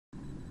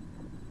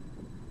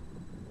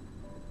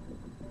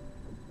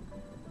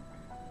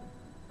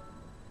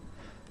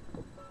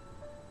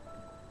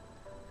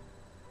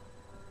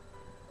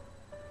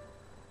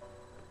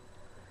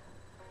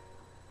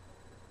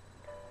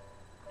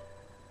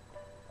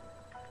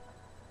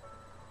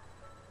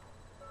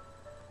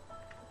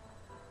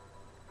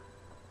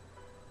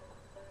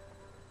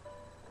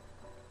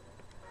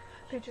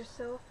Paint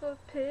yourself a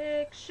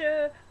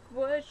picture of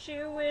what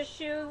you wish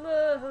you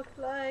looked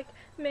like.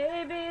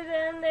 Maybe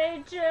then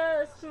they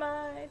just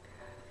might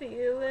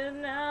feel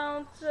an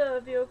ounce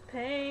of your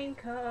pain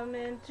come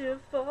into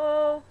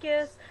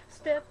focus.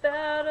 Step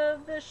out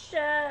of the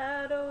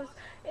shadows.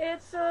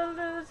 It's a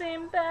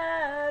losing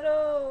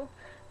battle.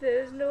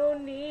 There's no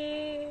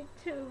need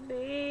to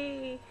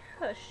be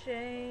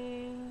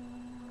ashamed.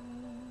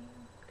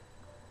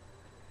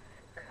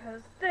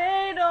 'Cause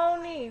they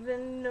don't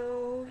even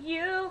know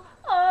you.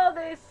 All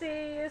they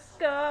see is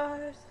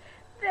scars.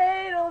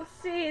 They don't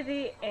see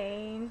the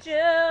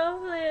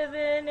angel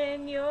living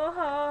in your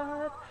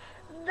heart.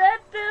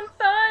 Let them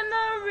find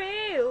the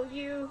real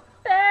you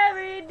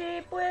buried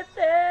deep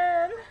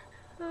within.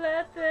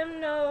 Let them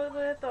know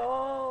with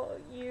all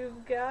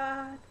you've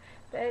got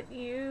that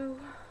you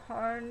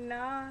are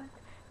not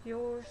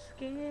your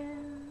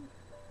skin.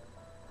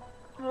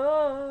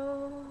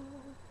 Oh,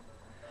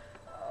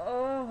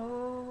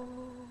 oh.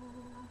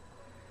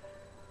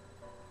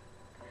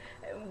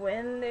 And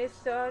when they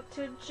start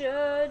to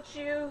judge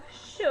you,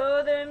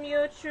 show them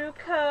your true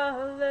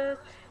colors,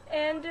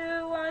 and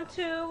do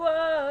unto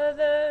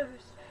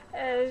others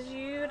as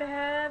you'd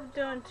have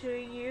done to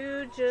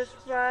you. Just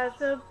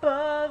rise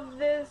above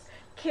this,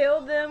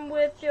 kill them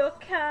with your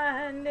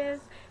kindness.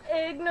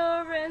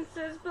 Ignorance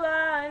is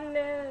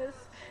blindness.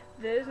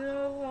 There's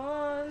no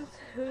ones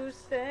who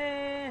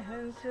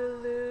stand to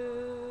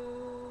lose.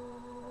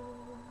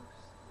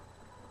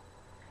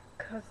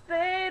 'Cause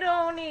they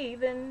don't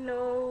even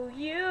know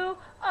you.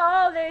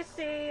 All they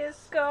see is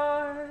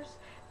scars.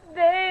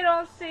 They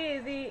don't see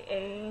the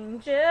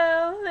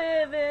angel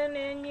living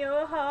in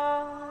your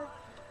heart.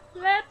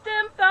 Let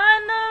them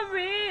find the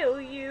real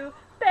you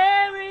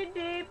buried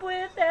deep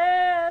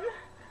within.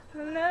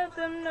 Let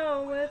them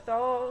know with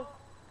all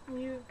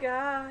you've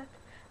got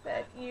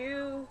that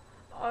you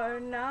are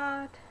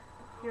not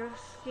your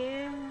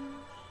skin.